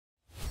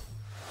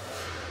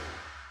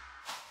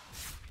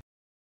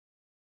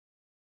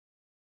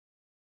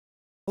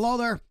Hello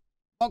there.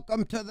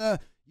 Welcome to the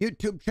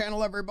YouTube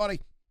channel, everybody.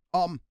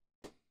 In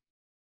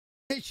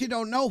case you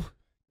don't know,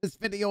 this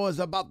video is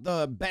about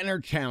the banner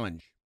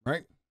challenge,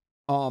 right?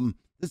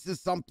 This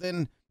is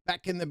something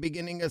back in the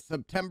beginning of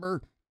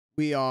September.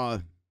 We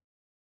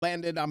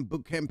landed on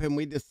bootcamp and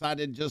we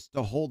decided just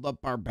to hold up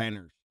our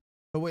banners.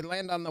 So we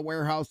land on the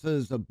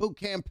warehouses of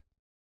bootcamp.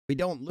 We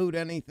don't loot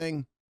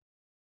anything.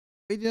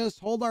 We just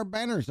hold our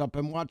banners up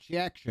and watch the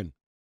action.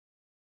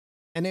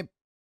 And it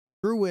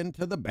grew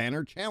into the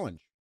banner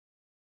challenge.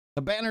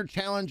 The banner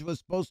challenge was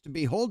supposed to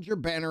be hold your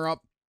banner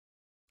up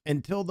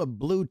until the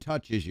blue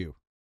touches you.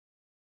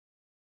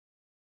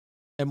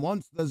 And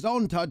once the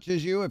zone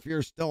touches you, if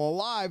you're still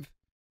alive,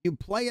 you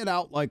play it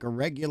out like a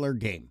regular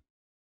game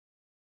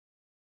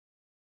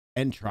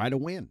and try to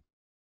win.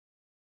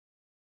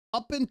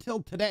 Up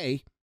until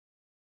today,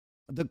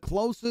 the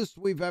closest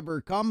we've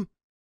ever come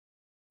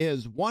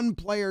is one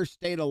player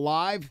stayed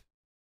alive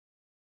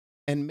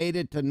and made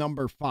it to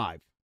number 5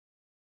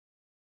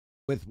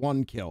 with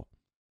 1 kill.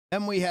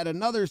 Then we had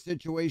another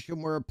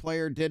situation where a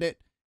player did it.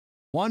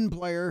 One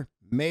player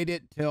made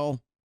it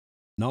till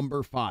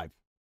number 5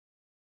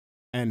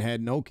 and had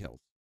no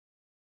kills.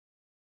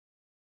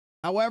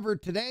 However,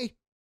 today,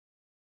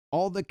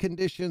 all the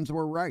conditions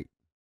were right.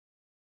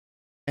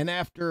 And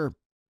after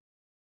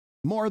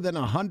more than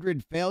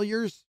 100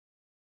 failures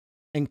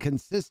and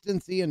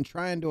consistency in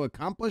trying to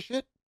accomplish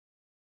it,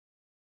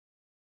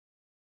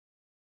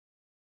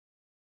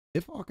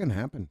 it fucking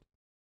happened.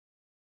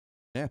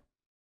 Yeah.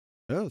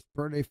 It was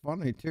pretty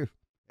funny, too.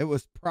 It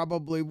was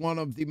probably one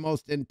of the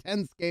most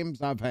intense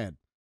games I've had.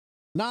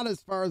 Not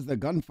as far as the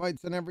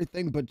gunfights and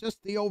everything, but just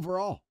the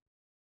overall.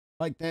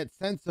 Like that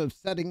sense of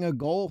setting a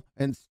goal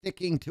and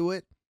sticking to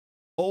it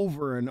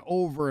over and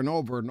over and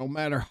over. No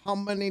matter how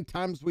many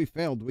times we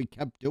failed, we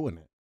kept doing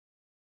it.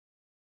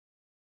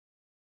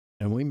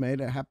 And we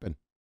made it happen.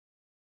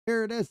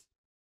 Here it is.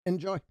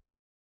 Enjoy.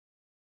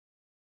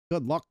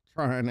 Good luck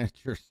trying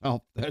it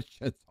yourself. That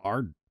shit's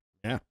hard.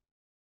 Yeah.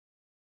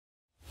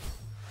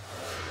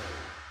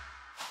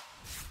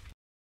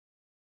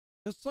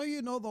 Just so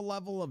you know the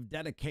level of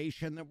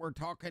dedication that we're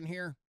talking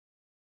here,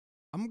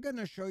 I'm going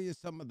to show you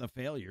some of the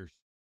failures.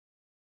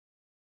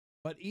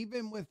 But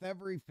even with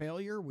every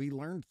failure, we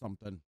learned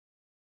something.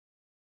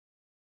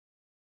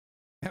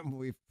 And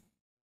we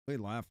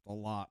laughed a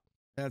lot.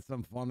 Had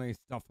some funny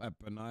stuff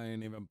happen. I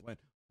ain't even playing.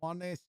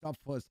 Funny stuff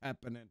was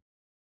happening.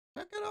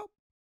 Check it out.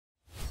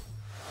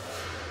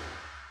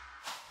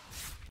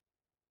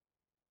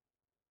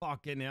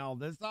 Fucking hell,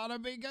 this ought to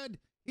be good.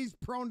 He's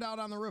proned out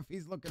on the roof.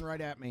 He's looking right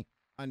at me.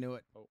 I knew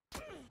it. Oh,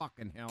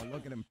 fucking hell.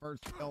 Look at him.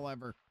 First kill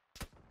ever.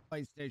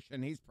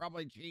 PlayStation. He's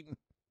probably cheating.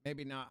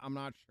 Maybe not. I'm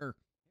not sure.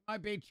 He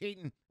might be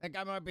cheating. That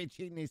guy might be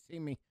cheating. He's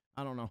seen me.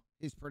 I don't know.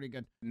 He's pretty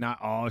good. Not.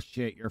 Oh,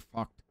 shit. You're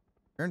fucked.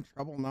 You're in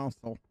trouble now,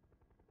 so.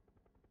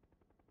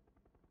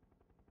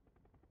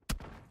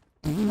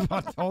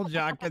 I told you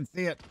I could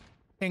see it.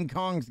 King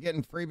Kong's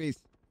getting freebies.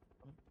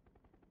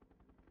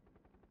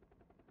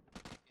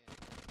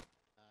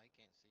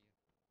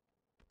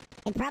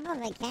 He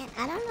probably can't.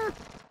 I don't know.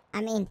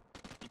 I mean,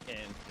 he can.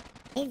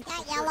 He's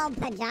got yellow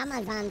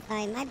pajamas on, so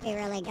he might be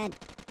really good.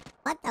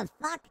 What the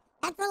fuck?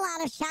 That's a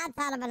lot of shots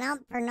out of an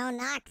ump for no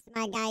knocks,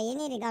 my guy. You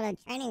need to go to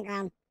training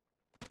ground.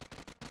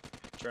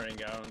 Training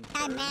ground.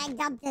 Guy magged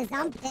up his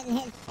ump, didn't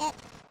hit shit,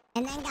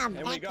 and then got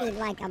Becky'd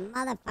like a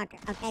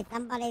motherfucker. Okay,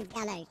 somebody's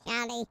got a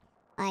shotty.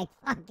 Like,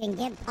 fucking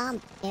get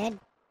pumped, dude.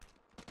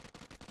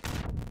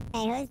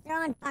 Hey, who's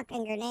throwing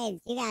fucking grenades?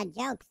 You got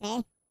jokes,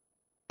 eh?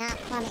 Not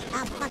funny.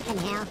 Oh, fucking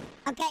hell.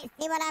 Okay,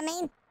 see what I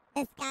mean?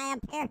 This guy up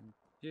here.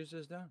 Here's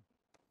this down.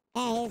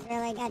 Yeah, he's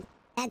really good.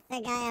 That's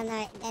the guy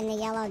in the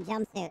yellow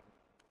jumpsuit.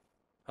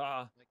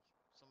 Ha.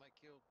 Somebody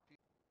killed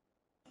people.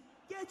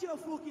 Get your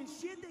fucking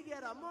shit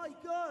together, my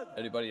god!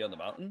 Anybody on the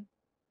mountain?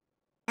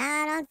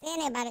 I don't see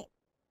anybody.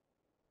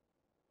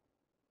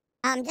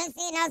 Just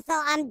so you know,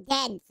 so I'm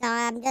dead. So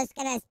I'm just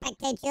gonna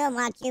spectate you and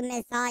watch you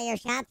miss all your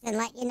shots and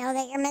let you know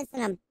that you're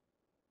missing them.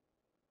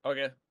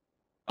 Okay.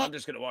 I'm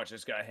just gonna watch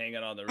this guy hanging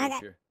on the roof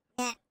here.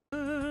 Yeah.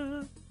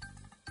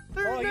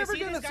 They're never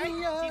gonna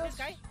see us! See this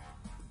guy?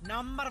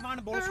 Number 1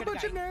 bullshit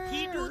guy.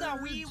 He do the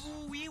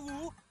wee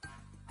woo.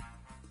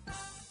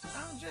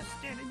 I'm just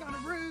standing on a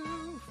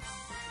roof.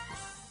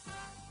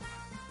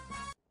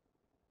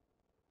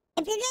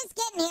 If you're just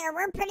getting here,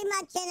 we're pretty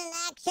much in an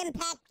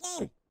action-packed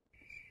game.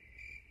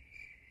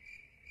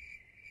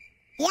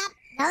 Yep,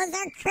 those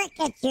are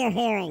crickets you're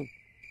hearing.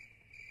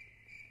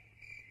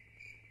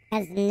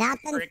 There's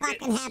nothing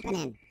fucking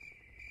happening.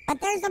 But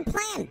there's a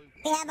plan.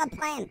 We have a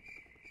plan.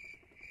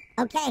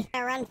 Okay,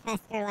 run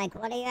faster. Like,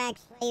 what are you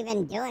actually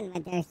even doing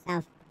with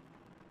yourself?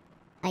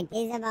 Like,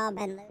 these have all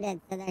been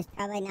looted, so there's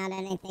probably not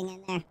anything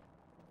in there.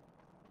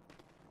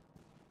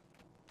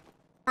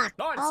 Fuck.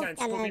 Nonsense,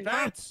 poopy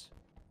pants!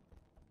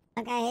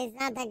 Okay, he's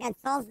not that good.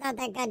 Soul's not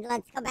that good.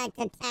 Let's go back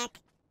to Tech.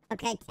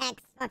 Okay,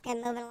 Tech's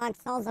fucking moving along.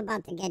 Soul's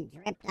about to get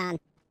dripped on.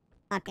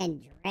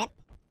 Fucking drip.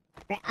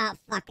 Oh,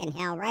 fucking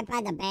hell. Right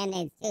by the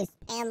band-aids, too.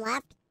 Span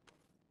left.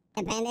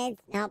 The band-aids?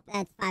 Nope,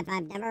 that's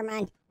 5-5. Never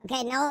mind.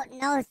 Okay, no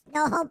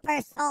hope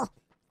or soul.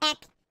 Heck,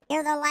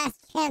 you're the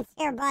last chance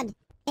here, bud.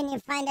 Can you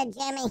find a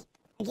Jimmy?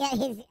 Again,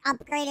 he's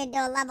upgraded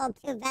to a level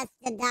 2 vest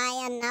to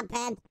die and not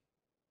bad.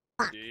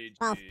 Fuck,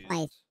 12th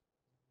place.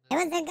 It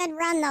was a good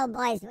run though,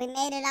 boys. We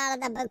made it out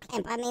of the boot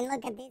camp. I mean,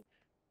 look at these.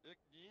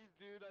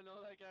 Dude, I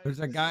know that guy. There's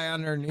a guy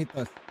underneath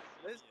us.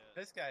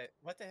 This guy,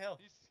 what the hell?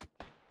 He's still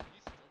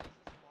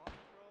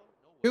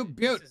Shoot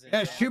Butte. This is Yeah,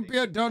 insanity. shoot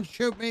Butte. Don't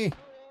shoot me.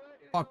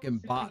 Fucking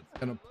bot's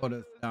gonna put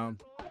us down.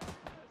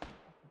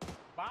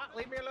 Bot,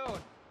 leave me alone.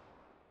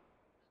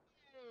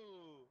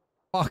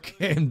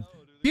 Fucking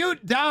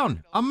Butte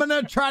down. I'm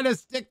gonna try to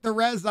stick the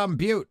res on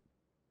Butte.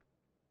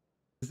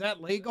 Is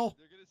that legal?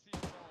 They're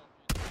gonna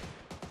see you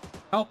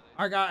Oh,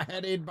 I got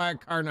headed by a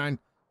car 9.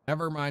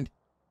 Never mind.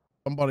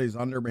 Somebody's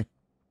under me.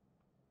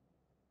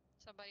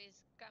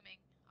 Somebody's coming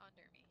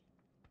under me.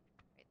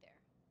 Right there.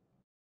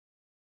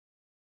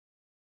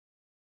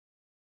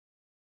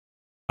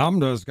 I'm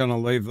just gonna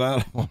leave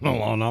that one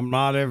alone. I'm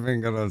not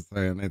even gonna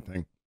say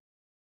anything.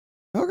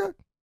 Okay. Yep,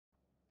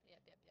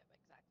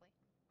 exactly.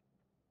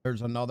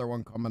 There's another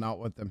one coming out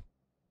with him.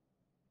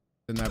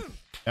 In that.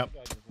 Yep.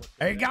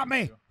 Hey, got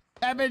me.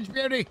 Savage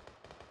Beauty.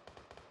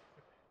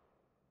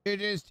 It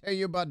is to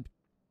you, bud.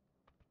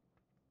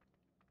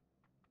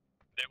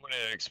 They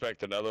wouldn't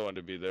expect another one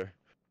to be there.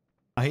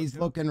 He's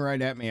looking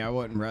right at me. I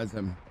wouldn't res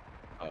him.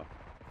 Oh.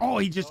 Oh,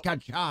 he just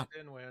got shot.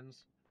 Sin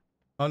wins.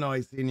 Oh no,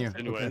 he's seen you.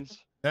 And Okay.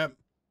 wins. Yep.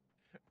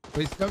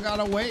 We still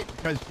gotta wait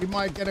because she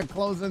might get a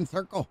closing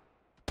circle.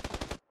 Oh, red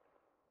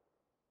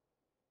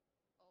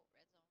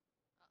zone.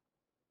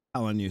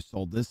 Telling you,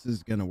 Soul, this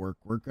is gonna work.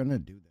 We're gonna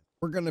do this.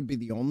 We're gonna be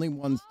the only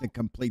ones to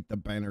complete the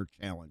banner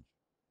challenge.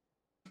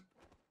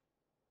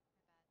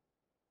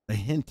 The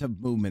hint of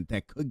movement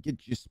that could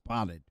get you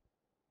spotted,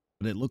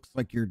 but it looks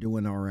like you're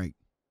doing all right.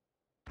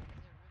 He's a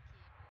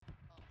rookie.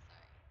 Oh,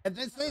 sorry. And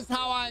this is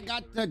how I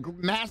got the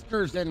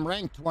masters and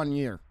ranked one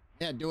year.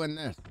 Yeah, doing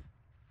this.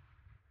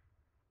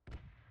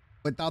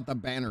 Without the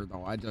banner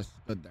though, I just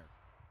stood there.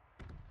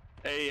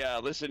 Hey,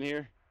 listen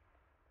here.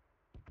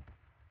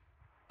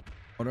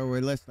 What are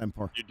we listening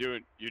for?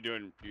 You're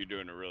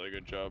doing a really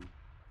good job.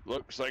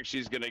 Looks like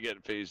she's gonna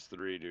get phase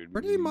 3, dude.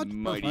 Pretty much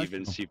Might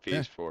even professional. see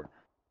phase 4.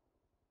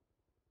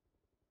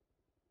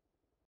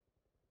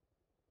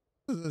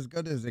 This is as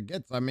good as it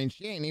gets. I mean,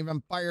 she ain't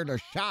even fired a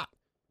shot.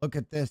 Look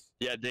at this.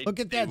 Yeah, Look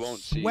at they that won't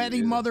see you sweaty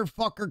either.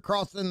 motherfucker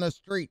crossing the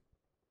street.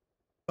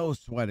 So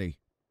sweaty.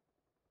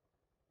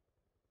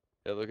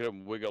 Yeah, look at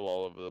him wiggle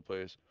all over the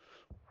place.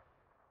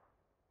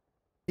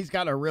 He's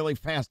got a really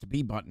fast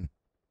B button.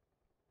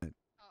 Oh.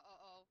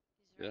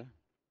 He's Yeah. right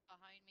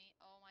behind me.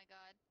 Oh my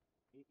god.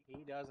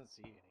 He doesn't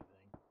see anything.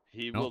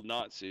 He Nope. will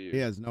not see you. He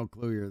has no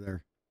clue you're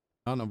there.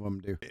 None of them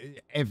do.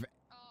 If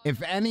Oh, If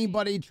no way.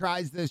 anybody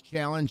tries this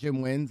challenge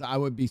and wins, I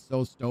would be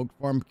so stoked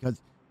for him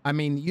because, I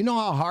mean, you know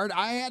how hard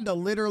I had to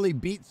literally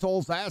beat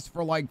Soul's ass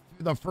for like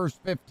the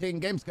first 15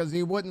 games because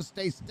he wouldn't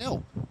stay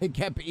still. He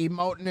kept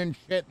emoting and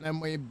shit, and then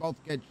we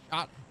both get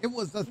shot. It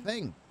was a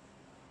thing.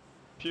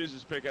 Fuse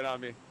is picking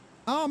on me.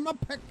 Oh, I'm not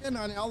picking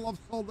on you. I love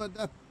Soul to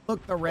death.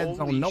 Look, the red Holy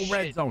zone. No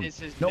red shit, zone. this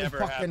has No never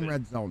fucking happened.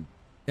 red zone.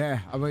 Yeah,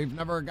 we've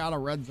never got a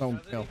red zone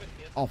Doesn't kill. even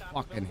hit the Oh, top of the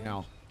fucking building?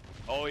 hell.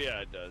 Oh yeah,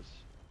 it does.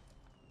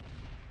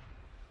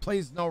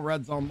 Please, no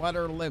red zone. Let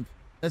her live.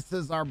 This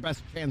is our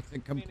best chance at I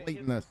mean, it completing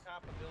hits this. the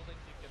top of buildings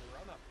you can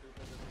run up to,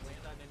 but does it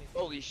land on anything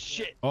Holy you can't-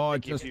 shit. Oh, it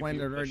Thank you, just Pew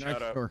landed Pew. right Shout next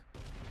to out. her.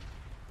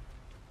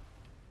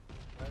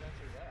 Right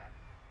answer that.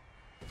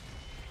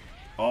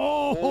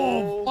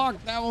 Oh,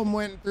 fuck. That one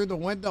went through the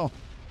window.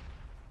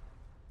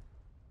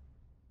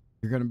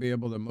 You're going to be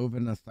able to move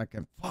in a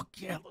second. Fuck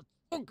yeah. Let's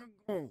fucking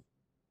go.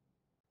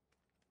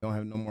 Don't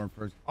have no more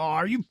first. Oh,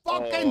 are you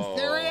fucking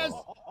serious?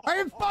 Are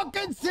you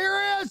fucking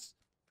serious?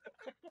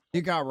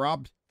 You got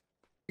robbed.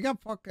 You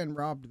got fucking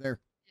robbed there.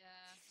 Yeah,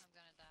 I'm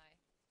gonna die.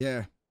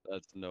 Yeah.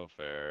 That's no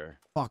fair.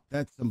 Fuck,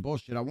 that's some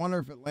bullshit. I wonder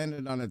if it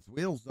landed on its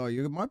wheels, though.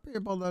 You might be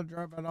able to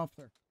drive it off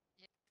there.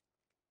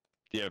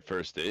 You have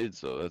first aid,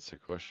 so that's the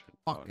question.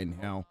 Fucking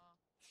hell.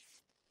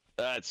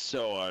 That's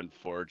so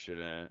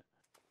unfortunate.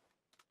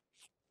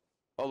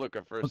 Oh, look,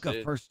 a first Look aid.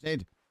 at first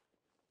aid.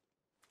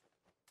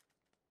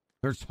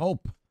 There's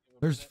hope.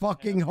 There's That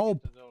fucking has to get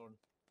hope. the zone.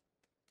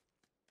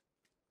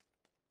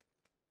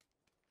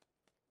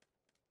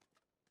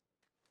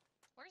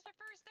 Where's the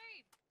first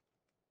aid?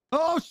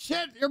 Oh,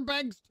 shit. Your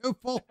bag's too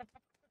full.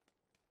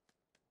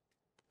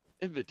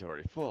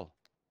 Inventory full.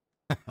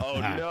 Oh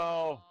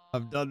no.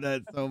 I've done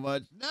that so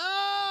much.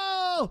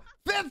 No!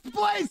 5th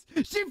place!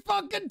 She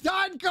fucking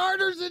tied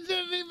Carter's and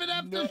didn't even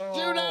have to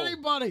shoot No.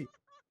 anybody.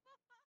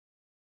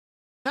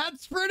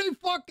 That's pretty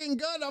fucking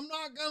good. I'm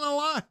not gonna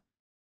lie.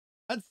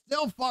 That's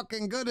still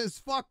fucking good as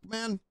fuck,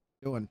 man.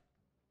 Doing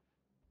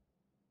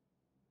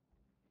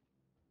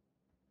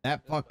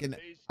that fucking.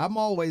 I'm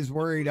always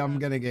worried I'm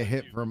gonna get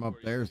hit from up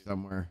there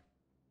somewhere.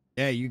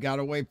 Yeah, you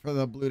gotta wait for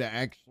the blue to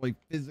actually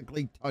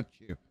physically touch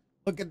you.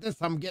 Look at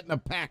this. I'm getting a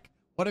pack.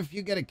 What if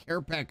you get a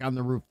care pack on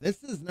the roof?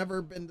 This has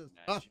never been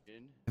discussed.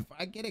 If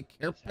I get a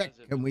care This pack,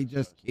 hasn't can been we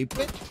just keep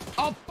it?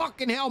 Oh,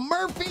 fucking hell.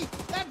 Murphy,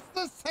 that's the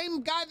the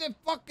same guy that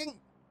fucking...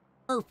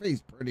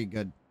 Murphy's pretty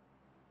good.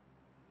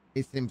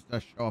 He seems to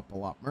show up a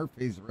lot.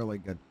 Murphy's really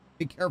good.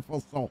 Be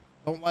careful, Soul.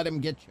 Don't let him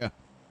get you.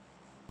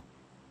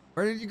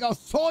 Where did you go?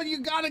 Soul, you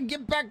gotta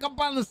get back up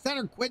on the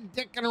center. Quit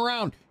dicking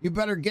around. You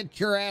better get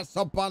your ass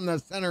up on the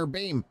center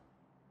beam.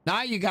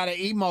 Now you gotta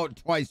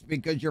emote twice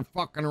because you're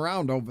fucking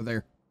around over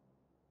there.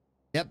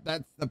 Yep,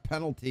 that's the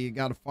penalty. You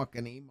gotta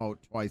fucking emote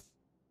twice.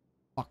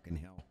 Fucking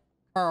hell.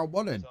 Carl,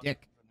 what a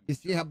dick. You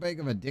see how big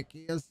of a dick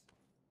he is?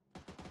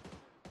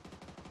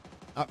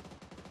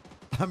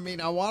 I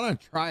mean, I want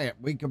to try it.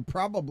 We could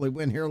probably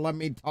win. Here, let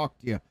me talk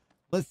to you.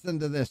 Listen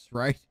to this,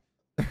 right?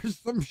 There's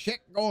some shit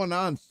going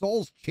on.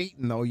 Soul's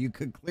cheating, though. You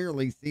could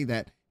clearly see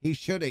that. He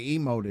should have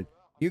emoted.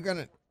 You're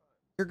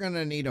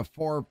gonna need a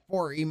 4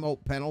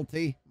 emote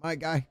penalty, my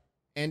guy.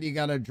 And you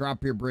gotta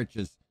drop your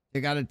britches.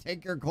 You gotta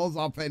take your clothes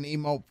off and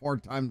emote 4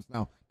 times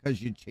now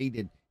because you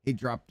cheated. He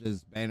dropped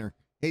his banner.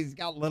 He's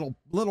got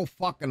little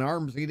fucking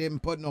arms. He didn't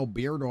put no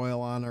beard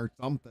oil on or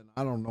something.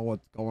 I don't know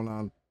what's going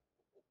on.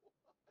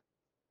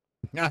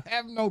 I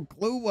have no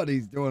clue what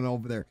he's doing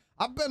over there.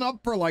 I've been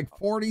up for like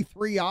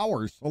 43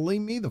 hours, so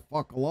leave me the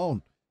fuck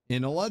alone. You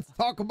know, let's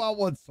talk about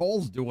what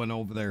Soul's doing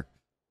over there.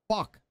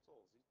 Fuck.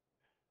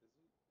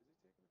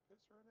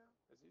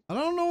 I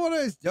don't know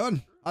what he's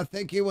done. I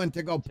think he went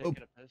to go poop.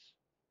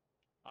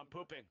 I'm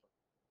pooping.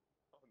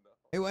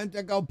 He went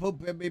to go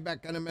poop. He'll be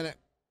back in a minute.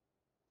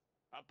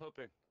 I'm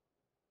pooping.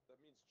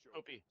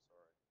 Poopy.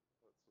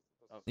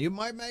 You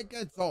might make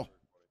it, Soul.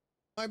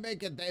 I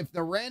make it. If the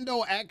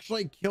rando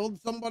actually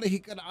killed somebody, he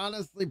could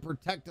honestly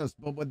protect us.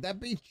 But would that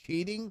be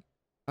cheating?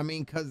 I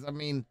mean, because, I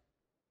mean,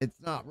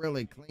 it's not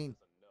really clean.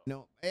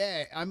 No.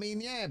 Yeah, I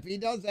mean, yeah, if he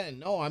doesn't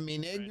know, I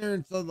mean,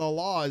 ignorance of the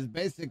law is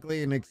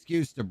basically an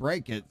excuse to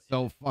break it.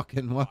 So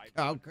fucking what?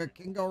 How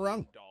can go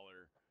wrong?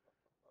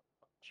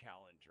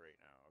 Challenge right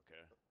now,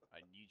 okay? I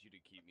need you to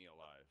keep me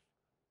alive.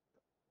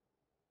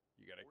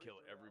 You gotta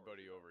kill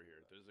everybody over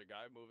here. There's a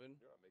guy moving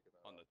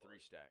on the 3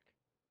 stack.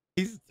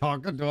 He's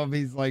talking to him.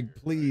 He's like,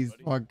 please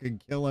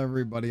fucking kill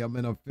everybody. I'm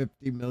in a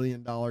 $50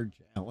 million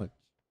challenge.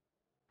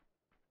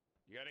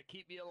 You gotta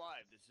keep me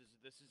alive.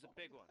 This is a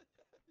big one.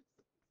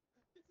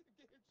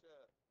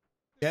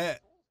 Yeah.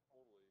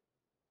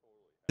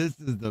 This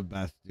is the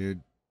best,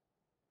 dude.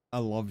 I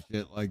love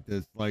shit like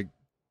this. Like,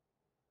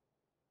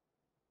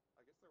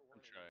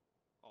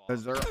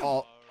 because they're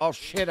all... Oh,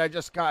 shit. I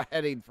just got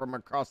heading from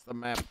across the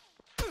map.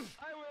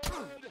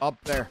 Up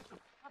there.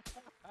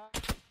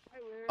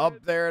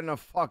 Up there in the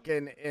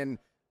fucking...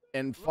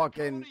 In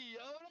fucking...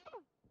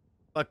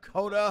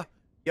 Lakota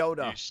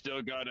Yoda. You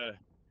still gotta...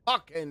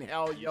 Fucking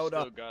hell,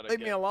 Yoda. Leave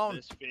me alone.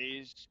 This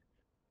phase.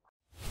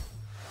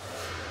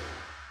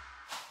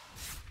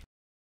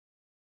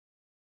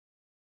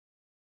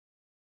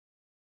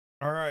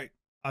 All right.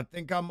 I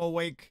think I'm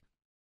awake.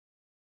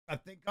 I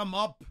think I'm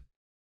up.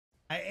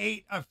 I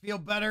ate. I feel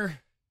better.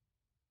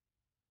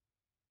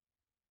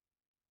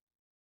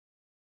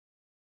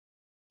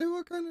 See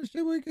what kind of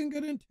shit we can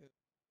get into.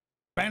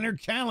 Banner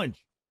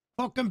challenge.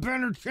 Fucking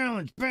banner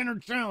challenge. Banner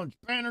challenge.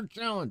 Banner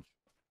challenge.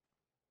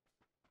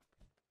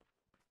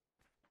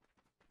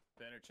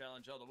 Banner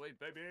challenge all the way,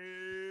 baby.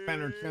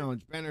 Banner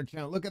challenge. Banner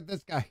challenge. Look at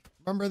this guy.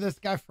 Remember this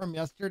guy from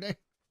yesterday?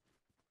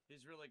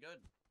 He's really good.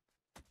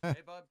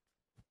 Hey, bud.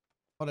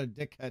 What a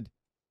dickhead.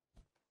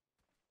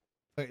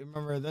 Wait,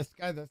 remember this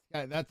guy? This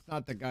guy. That's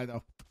not the guy,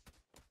 though.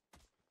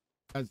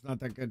 That's not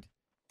that good.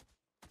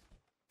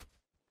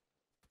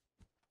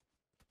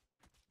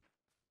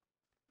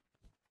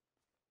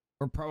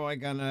 We're probably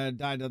gonna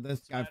die to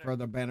this guy for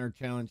the banner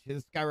challenge.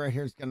 This guy right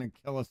here is gonna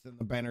kill us in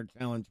the banner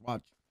challenge.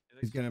 Watch.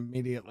 He's gonna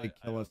immediately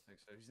kill us. I don't think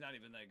so. He's not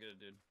even that good,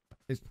 dude.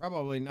 He's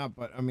probably not,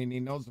 but I mean, he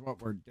knows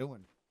what we're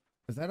doing.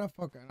 Is that a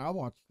fucking... I'll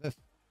watch this.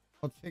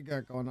 What's he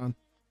got going on?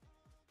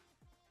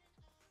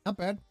 Not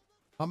bad.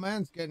 My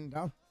man's getting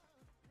down.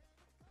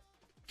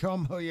 Show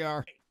him who you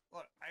are. Hey,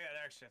 look, I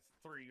got extra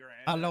 $3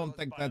 grand. I don't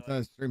think that's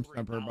a stream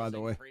sniper, by the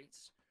way.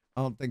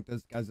 I don't think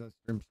this guy's a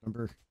stream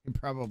sniper. He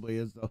probably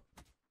is, though.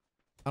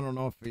 I don't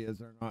know if he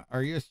is or not.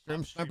 Are you a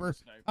stream sniper?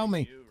 Tell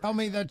me. Tell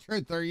me the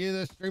truth. Are you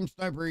the stream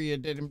sniper, you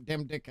damn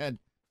dickhead?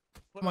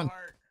 Come on.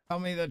 Tell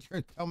me the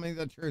truth. Tell me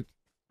the truth.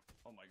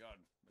 Oh my god.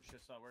 My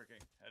shit's not working.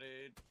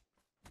 Headed.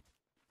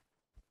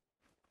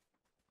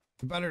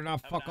 You better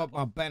not fuck up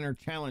my banner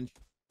challenge.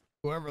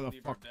 Whoever the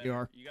fuck you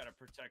are. You gotta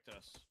protect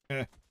us.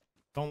 Yeah.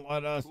 Don't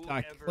let us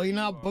die. Clean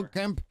out boot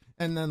camp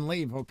and then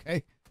leave,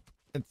 okay?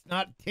 It's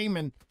not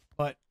teaming,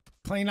 but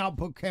clean out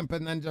boot camp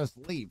and then just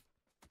leave.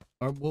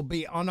 Or we'll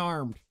be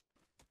unarmed.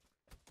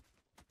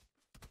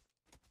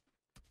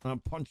 I'll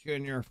punch you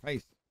in your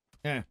face.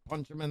 Yeah,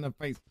 punch him in the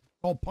face.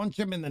 Oh, punch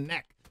him in the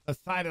neck. The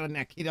side of the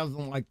neck. He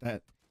doesn't like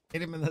that.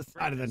 Hit him in the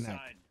side of the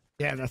neck.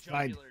 Yeah, the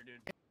side.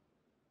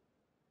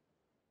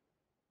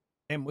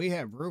 And we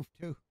have roof,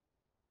 too.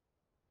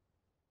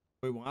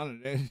 We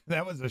wanted it.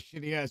 That was a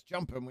shitty ass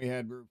jump and we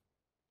had roof.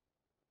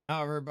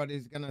 Now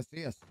everybody's gonna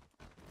see us.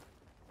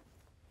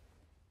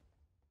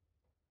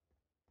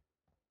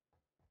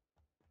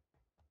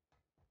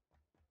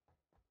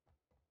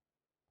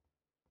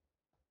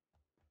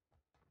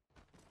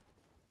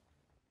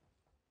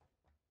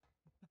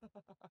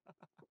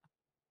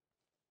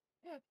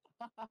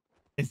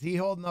 Is he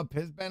holding up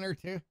his banner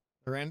too?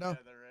 The rando?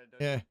 Yeah, the rando.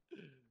 Yeah.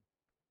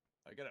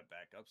 I gotta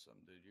back up some,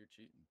 dude. You're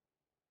cheating.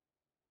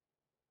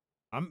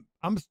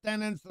 I'm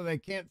standing so they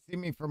can't see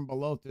me from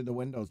below through the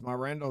windows. My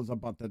rando's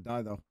about to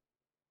die though.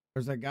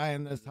 There's a guy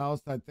in this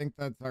house. I think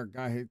that's our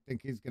guy. I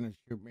think he's gonna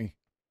shoot me.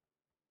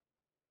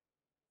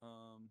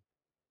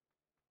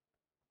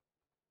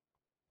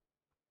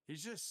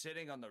 He's just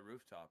sitting on the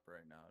rooftop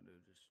right now,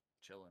 dude. Just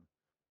chilling.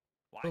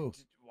 Why? Who?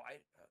 Why?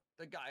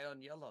 The guy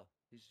on yellow.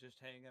 He's just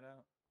hanging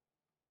out.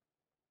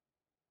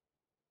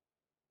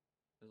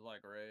 It's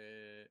like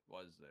right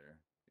was there.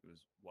 He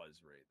was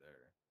right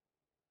there.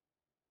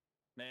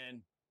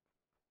 Man,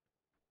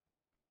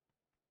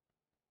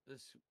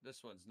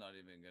 this one's not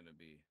even gonna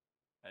be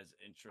as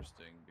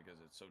interesting because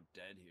it's so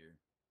dead here.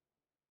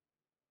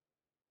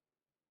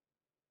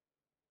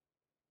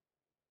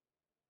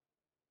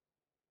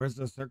 Where's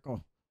the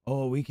circle?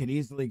 Oh, we could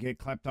easily get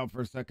clapped out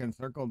for a second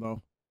circle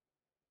though.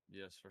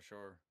 Yes, for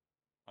sure.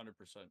 100%.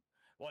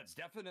 Well, it's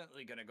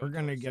definitely gonna go. We're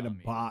gonna towards get a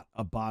Zombie. bot.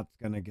 A bot's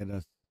gonna get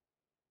us.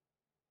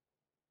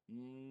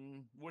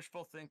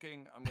 Wishful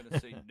thinking. I'm gonna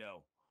say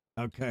no.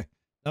 Okay.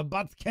 The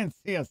bots can't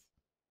see us.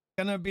 It's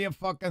gonna be a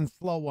fucking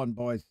slow one,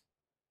 boys.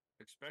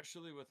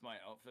 Especially with my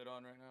outfit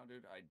on right now,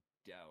 dude. I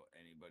doubt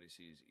anybody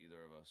sees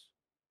either of us.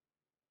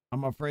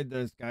 I'm afraid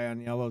this guy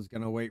on yellow is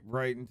gonna wait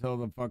right until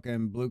the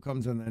fucking blue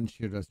comes and then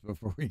shoot us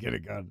before we get a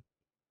gun.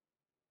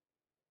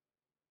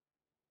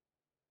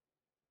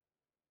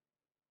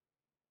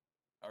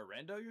 A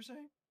rando, you're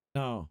saying?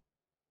 No.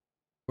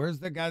 Where's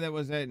the guy that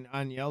was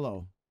on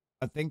yellow?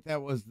 I think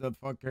that was the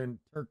fucking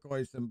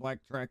turquoise and black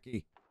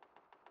trackie.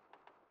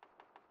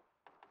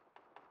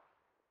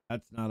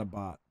 That's not a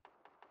bot.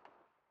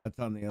 That's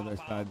on the other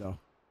side though.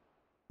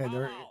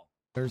 Okay,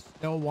 there's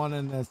still one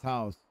in this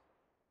house.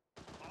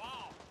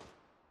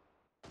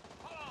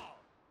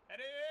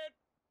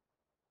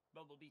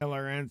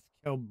 Killer ants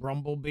kill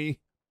Brumblebee.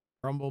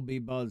 Brumblebee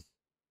Buzz.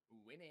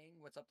 Winning.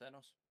 What's up,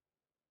 Thanos?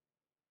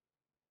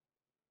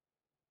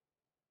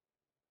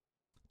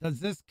 Does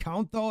this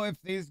count though if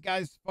these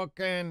guys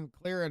fucking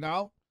clear it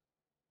out?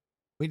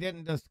 We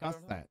didn't discuss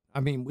that.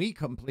 I mean, we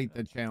complete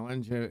the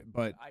challenge,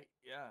 but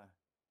yeah.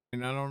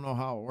 And I don't know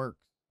how it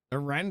works. They're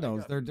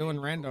randos. They're doing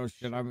rando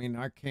shit. I mean,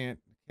 I can't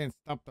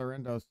stop the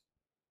randos.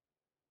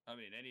 I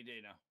mean, any day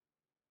now.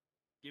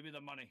 Give me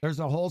the money. There's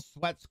a whole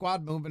sweat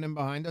squad moving in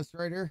behind us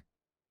right here.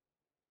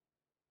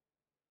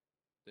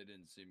 They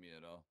didn't see me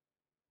at all.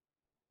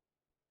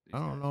 I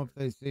don't know if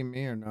they see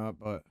me or not,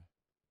 but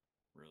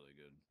really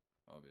good,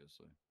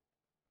 obviously.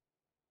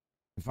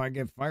 if I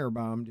get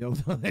firebombed, you'll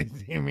know they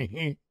see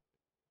me.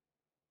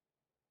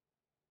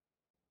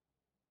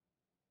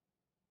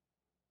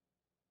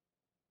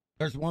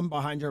 There's one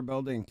behind your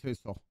building too,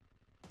 so.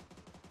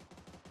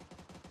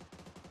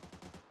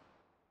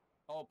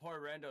 Oh,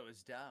 poor Rando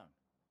is down.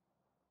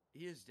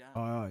 He is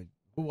down.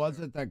 Who was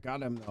it that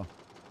got him though?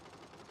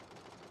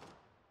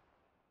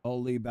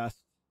 Holy best.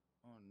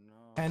 Oh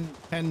no.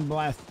 10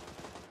 blast.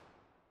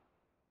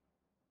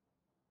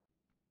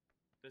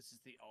 This is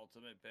the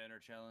ultimate banner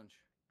challenge.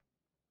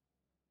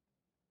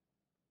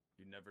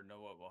 You never know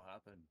what will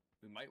happen.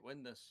 We might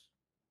win this.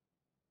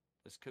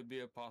 This could be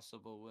a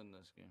possible win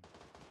this game.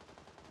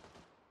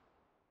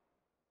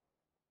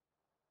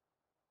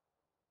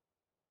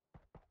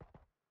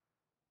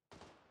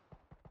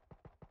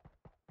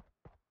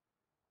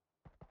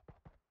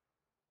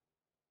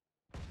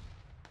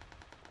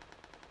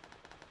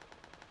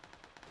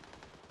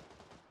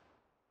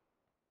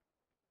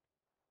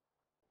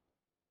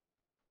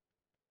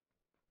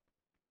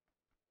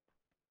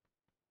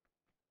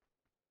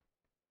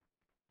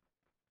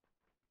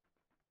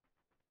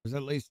 There's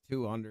at least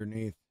 2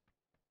 underneath.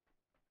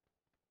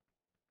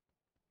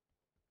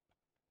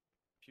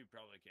 You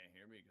probably can't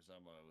hear me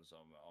because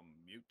I'm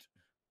mute.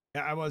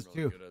 Yeah, I was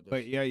really too.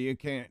 But yeah, you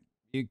can't.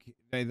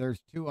 Hey, there's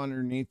 2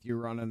 underneath you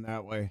running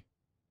that way.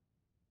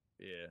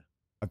 Yeah.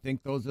 I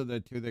think those are the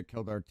 2 that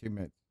killed our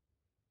teammates.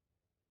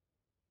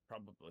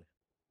 Probably.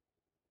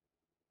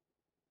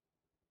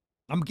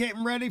 I'm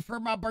getting ready for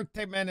my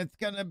birthday, man. It's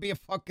gonna be a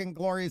fucking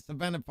glorious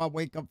event if I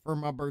wake up for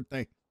my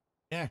birthday.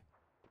 Yeah.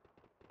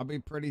 I'll be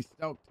pretty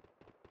stoked.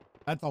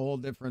 That's a whole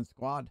different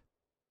squad.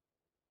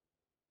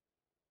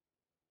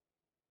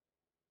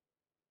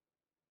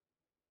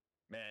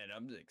 Man,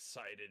 I'm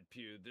excited,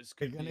 Pew. This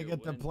could You're gonna be a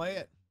get to win. play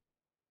it.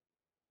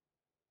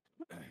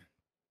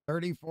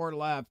 34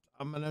 left.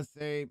 I'm gonna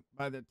say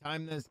by the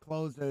time this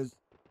closes,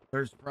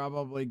 there's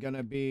probably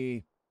gonna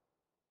be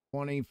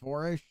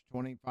 24-ish,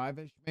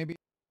 25-ish, maybe.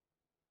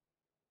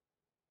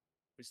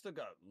 We still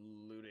got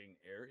looting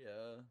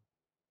area.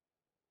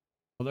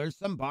 Well, there's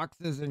some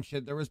boxes and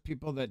shit. There was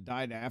people that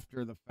died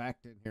after the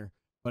fact in here,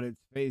 but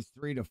it's phase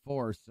 3 to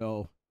 4,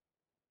 so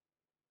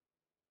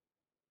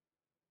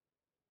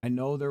I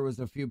know there was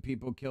a few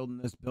people killed in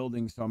this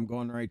building, so I'm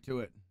going right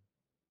to it.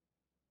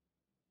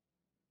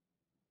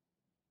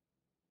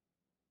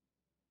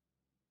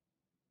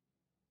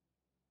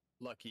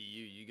 Lucky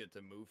you, you get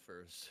to move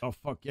first. Oh,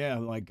 fuck yeah,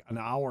 like an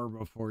hour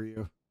before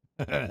you.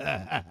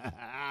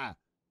 Not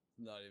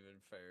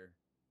even fair.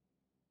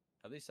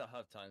 At least I'll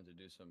have time to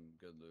do some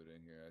good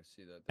looting here. I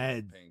see that there's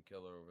a Meds.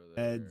 painkiller over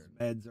there.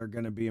 Meds are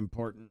gonna be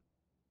important.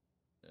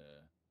 Yeah.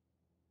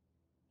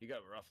 You got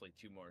roughly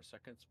 2 more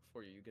seconds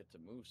before you get to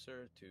move,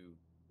 sir. 2,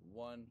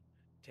 1.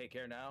 Take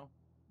care now.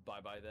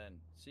 Bye-bye then.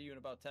 See you in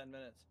about 10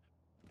 minutes.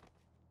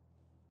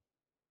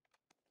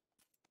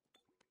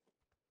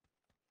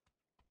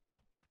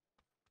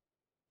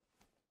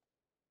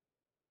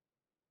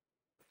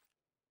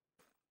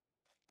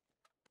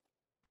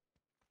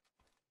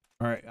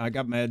 All right, I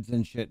got meds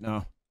and shit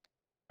now.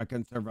 I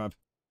can survive.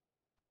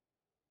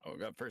 Oh, I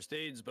got first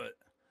aids, but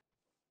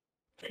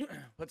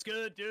what's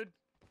good, dude?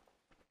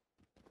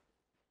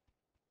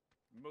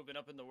 Moving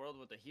up in the world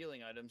with the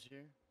healing items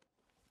here.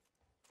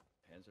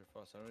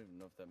 Panzerfaust. I don't even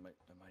know if that might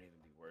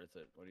even be worth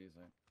it. What do you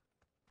think?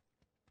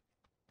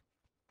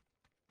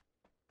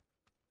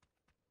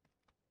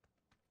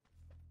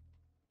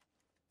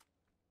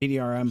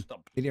 PDRM.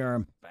 Stop.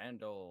 PDRM.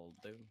 Vandal,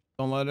 dude.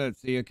 Don't let it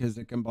see you because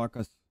it can block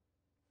us.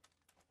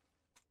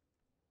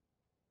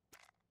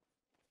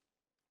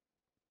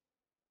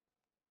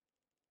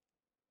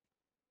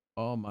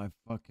 Oh, my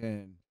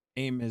fucking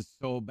aim is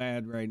so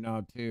bad right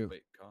now, too.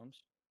 Wait, comms?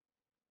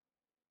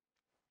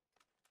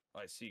 Oh,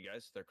 I see,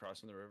 guys. They're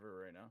crossing the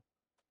river right now.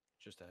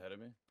 Just ahead of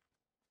me.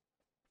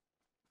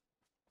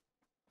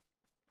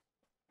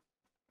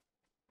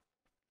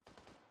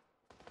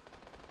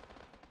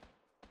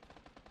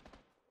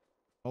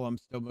 Oh, I'm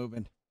still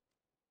moving.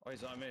 Oh,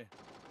 he's on me.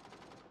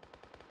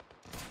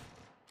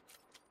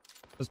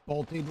 Just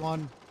bolted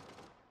one.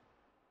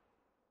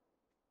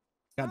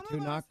 Got 2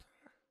 knocked.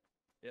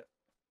 Yep.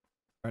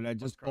 All right, I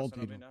just One's crossing bolted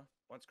on me one. now.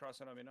 One's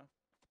crossing on me now.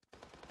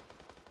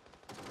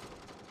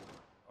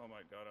 Oh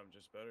my god, I'm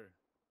just better.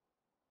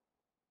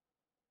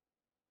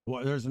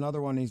 Well, there's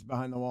another one. He's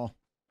behind the wall.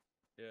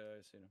 Yeah,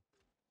 I seen him.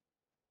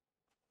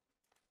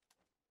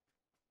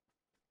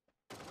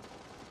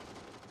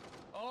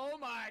 Oh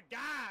my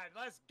god!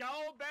 Let's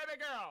go, baby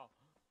girl!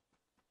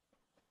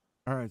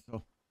 All right,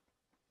 so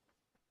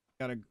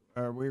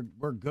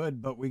we're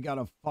good, but we got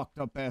a fucked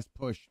up ass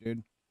push,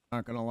 dude.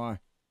 Not gonna lie.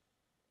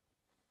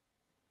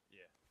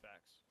 Yeah,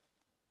 facts.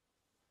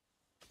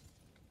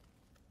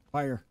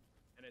 Fire.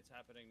 And it's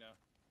happening now.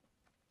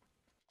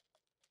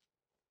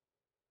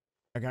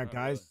 I got Oh,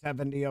 guys really?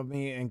 70 of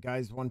me and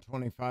guys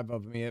 125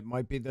 of me. It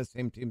might be the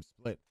same team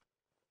split.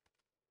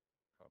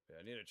 Copy.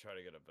 I need to try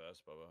to get a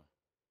vest, Bubba.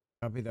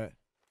 Copy that.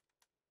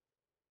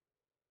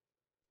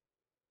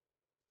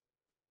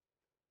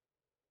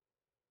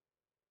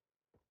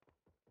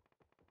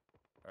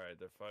 Alright,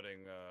 they're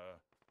fighting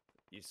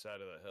east side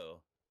of the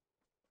hill.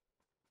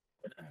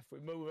 If we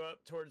move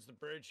up towards the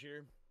bridge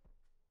here,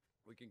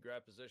 we can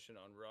grab position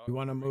on rock. You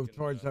want to where we move can,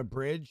 towards a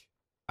bridge?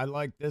 I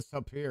like this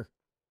up here.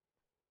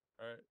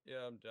 Alright,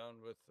 yeah, I'm down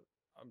with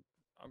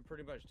I'm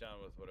pretty much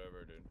down with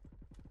whatever, dude.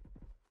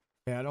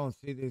 Yeah, I don't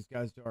see these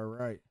guys to our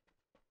right.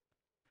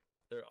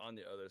 They're on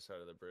the other side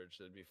of the bridge.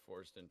 They'd be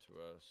forced into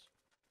us.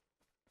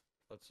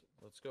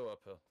 Let's go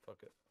uphill.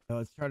 Fuck it. Yeah,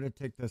 let's try to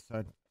take this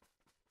side.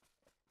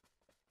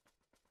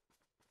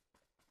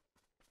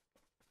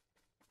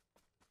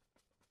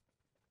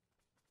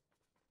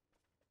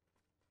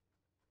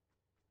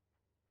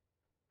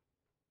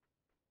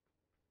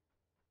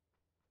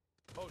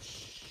 Oh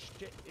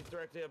shit, he's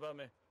directly above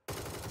me.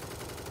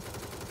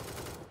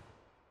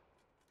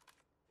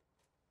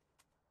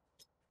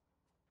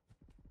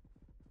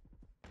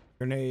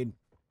 Grenade.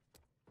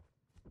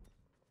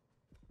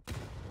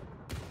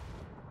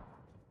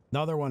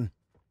 Another one.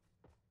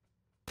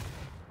 I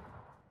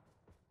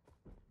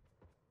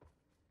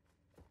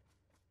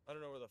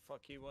don't know where the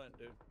fuck he went,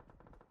 dude.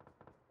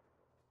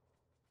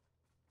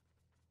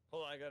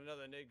 Hold on, I got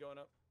another nade going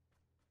up.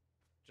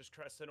 Just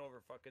cresting over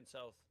fucking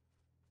south.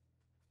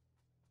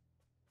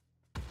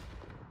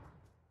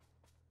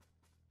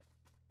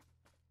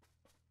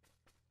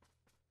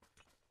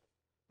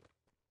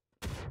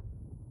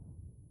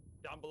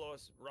 Down below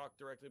us, rock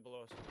directly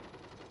below us.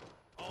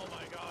 Oh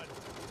my god.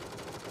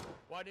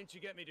 Why didn't you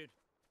get me, dude?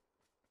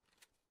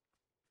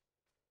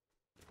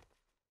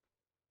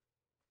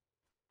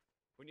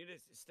 We need to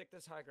stick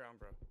this high ground,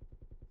 bro.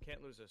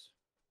 Can't lose this.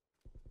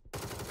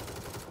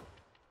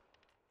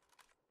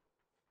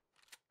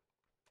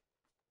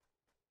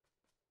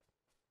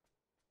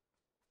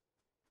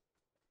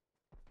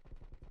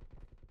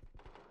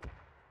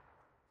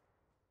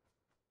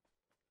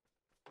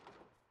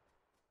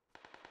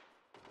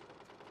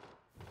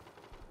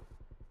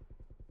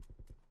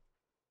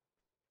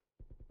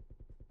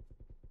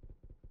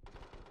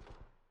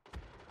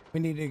 We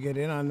need to get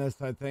in on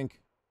this, I think.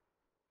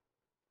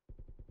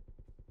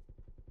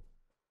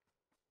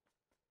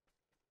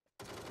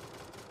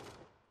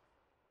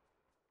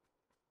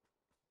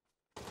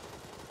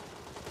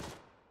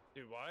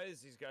 Dude, why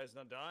is these guys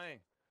not dying?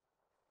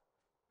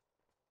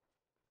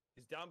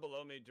 He's down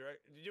below me direct.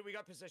 Dude, we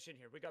got position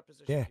here. We got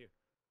position Yeah. here.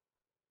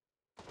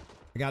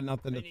 I got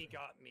nothing And to... he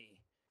got me.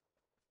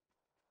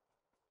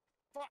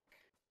 Fuck.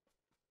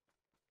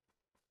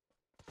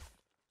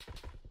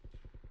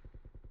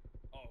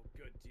 Oh,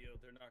 good deal.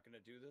 They're not going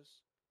to do this.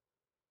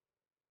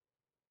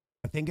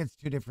 I think it's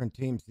 2 different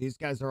teams. These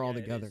guys are all Yeah,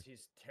 it together. is.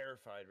 He's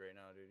terrified right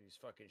now, dude. He's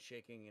fucking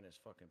shaking in his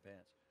fucking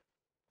pants.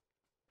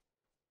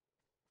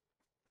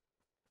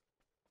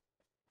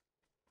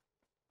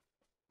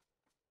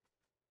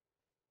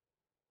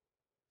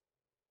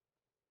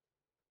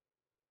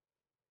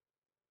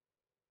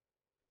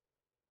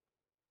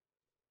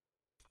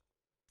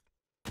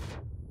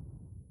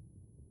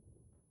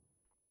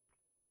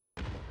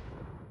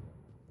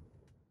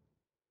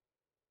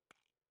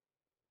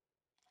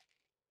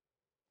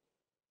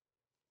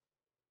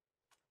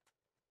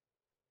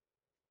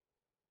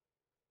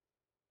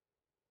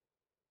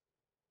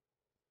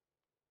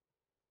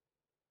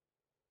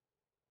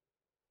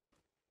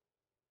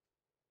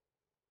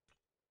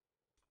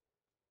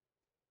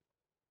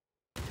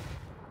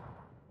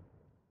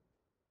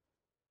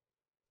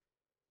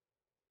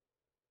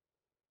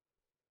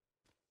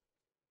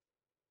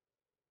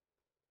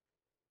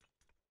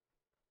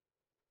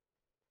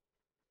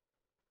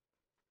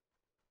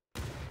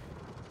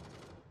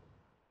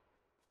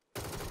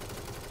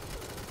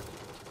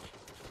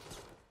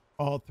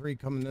 All 3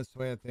 coming this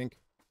way, I think.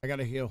 I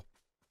gotta heal.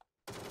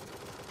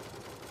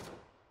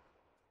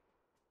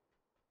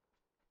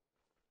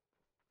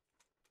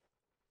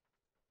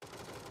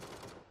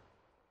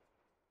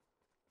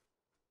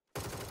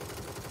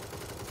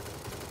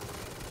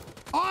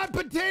 Oh, I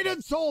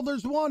potatoed soul.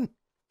 There's one.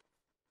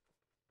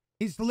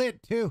 He's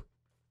lit too.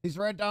 He's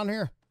right down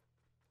here.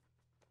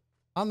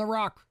 On the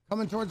rock.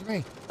 Coming towards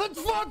me.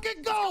 Let's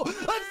fucking go. Let's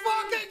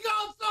fucking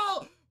go,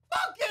 soul.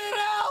 Fucking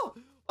hell.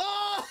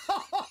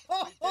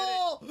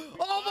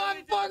 Oh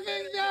my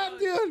fucking god,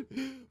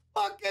 dude.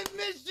 Fucking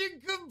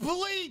mission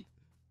complete.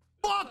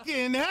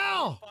 Fucking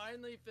hell.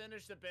 Finally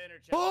finished the banner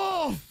challenge.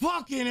 Oh,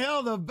 fucking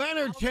hell. The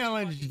banner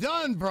challenge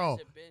done, bro.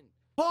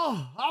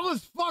 Oh, I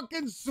was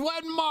fucking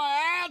sweating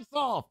my ass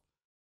off.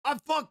 I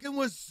fucking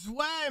was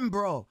sweating,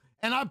 bro.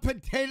 And I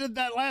potatoed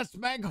that last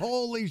mag.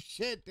 Holy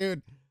shit,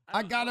 dude.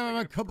 I got him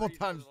a couple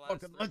times.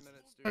 Fucking let's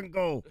fucking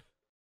go.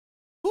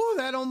 Ooh,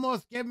 that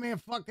almost gave me a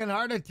fucking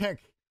heart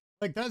attack.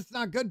 Like, that's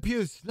not good,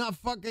 Pews. Not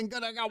fucking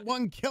good. I got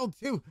 1 kill,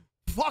 too.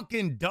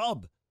 Fucking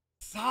dub.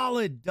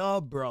 Solid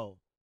dub, bro.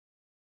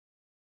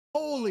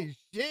 Holy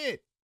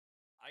shit.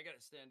 I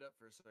gotta stand up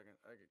for a second.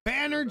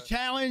 Banner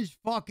challenge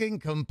fucking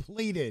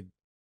completed.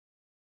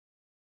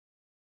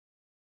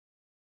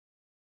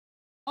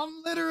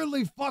 I'm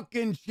literally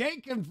fucking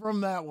shaking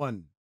from that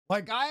one.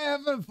 Like, I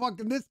haven't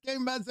fucking, this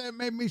game hasn't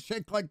made me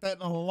shake like that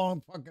in a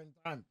long fucking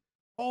time.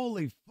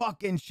 Holy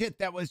fucking shit,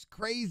 that was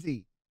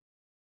crazy.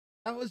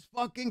 That was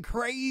fucking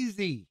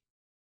crazy.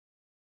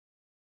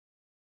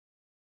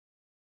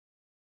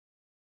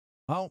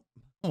 Oh,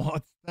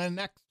 what's the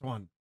next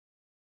one?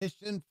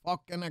 Mission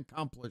fucking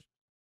accomplished.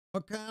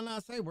 What can I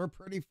say? We're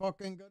pretty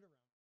fucking good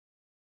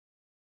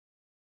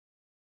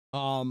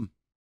around.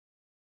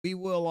 We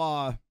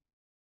will,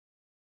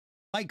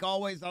 like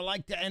always, I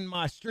like to end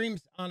my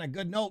streams on a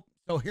good note.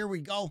 So here we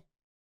go.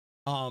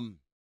 Let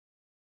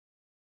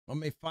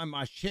me find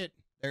my shit.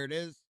 There it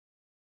is.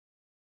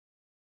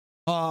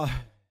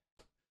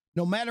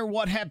 No matter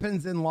what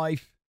happens in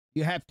life,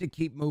 you have to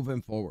keep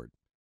moving forward.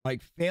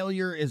 Like,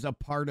 failure is a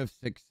part of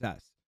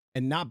success,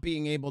 and not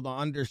being able to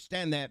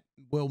understand that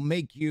will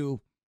make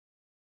you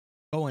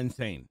go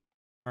insane.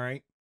 All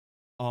right.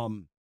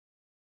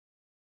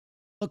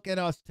 Look at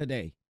us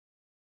today.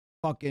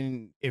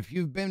 Fucking, if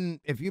you've been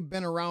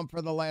around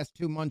for the last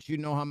 2 months, you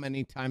know how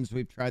many times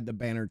we've tried the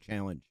banner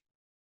challenge.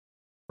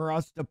 For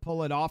us to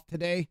pull it off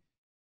today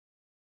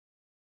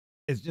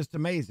is just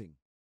amazing.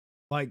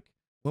 Like,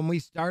 when we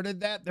started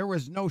that, there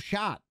was no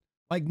shot.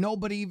 Like,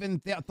 nobody even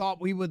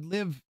thought we would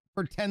live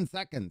for 10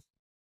 seconds.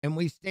 And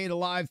we stayed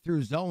alive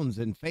through zones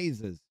and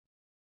phases.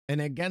 And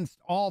against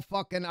all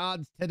fucking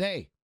odds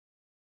today,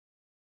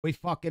 we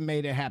fucking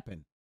made it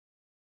happen.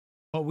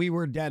 But we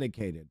were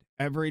dedicated.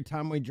 Every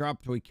time we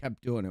dropped, we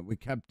kept doing it. We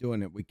kept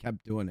doing it. We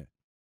kept doing it.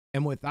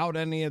 And without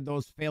any of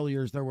those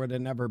failures, there would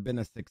have never been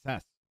a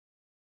success.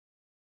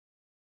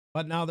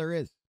 But now there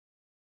is.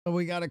 So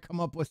we got to come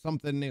up with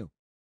something new.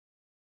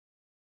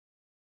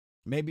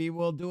 Maybe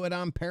we'll do it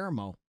on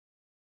Paramo.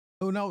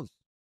 Who knows?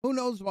 Who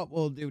knows what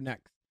we'll do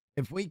next?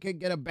 If we could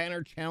get a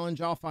banner challenge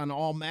off on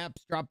all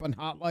maps dropping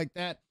hot like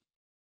that,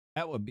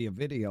 that would be a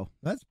video.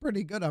 That's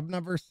pretty good. I've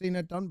never seen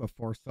it done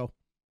before, so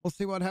we'll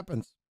see what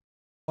happens.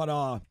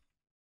 But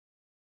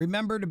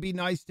remember to be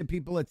nice to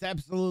people. It's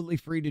absolutely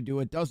free to do.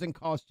 It doesn't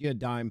cost you a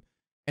dime,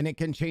 and it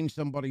can change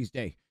somebody's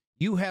day.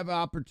 You have an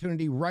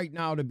opportunity right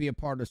now to be a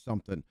part of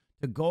something.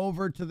 To go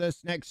over to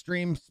this next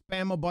stream,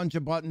 spam a bunch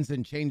of buttons,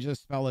 and change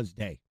this fella's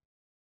day.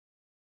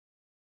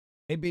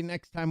 Maybe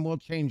next time we'll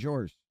change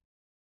yours.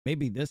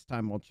 Maybe this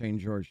time we'll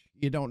change yours.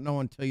 You don't know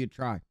until you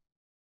try.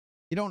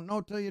 You don't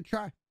know till you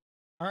try.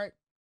 All right.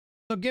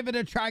 So give it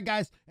a try,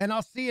 guys, and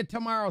I'll see you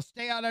tomorrow.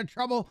 Stay out of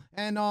trouble.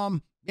 And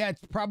yeah,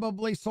 it's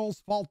probably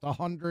Soul's fault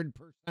 100%,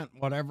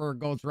 whatever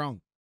goes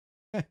wrong.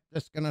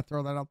 Just gonna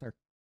throw that out there.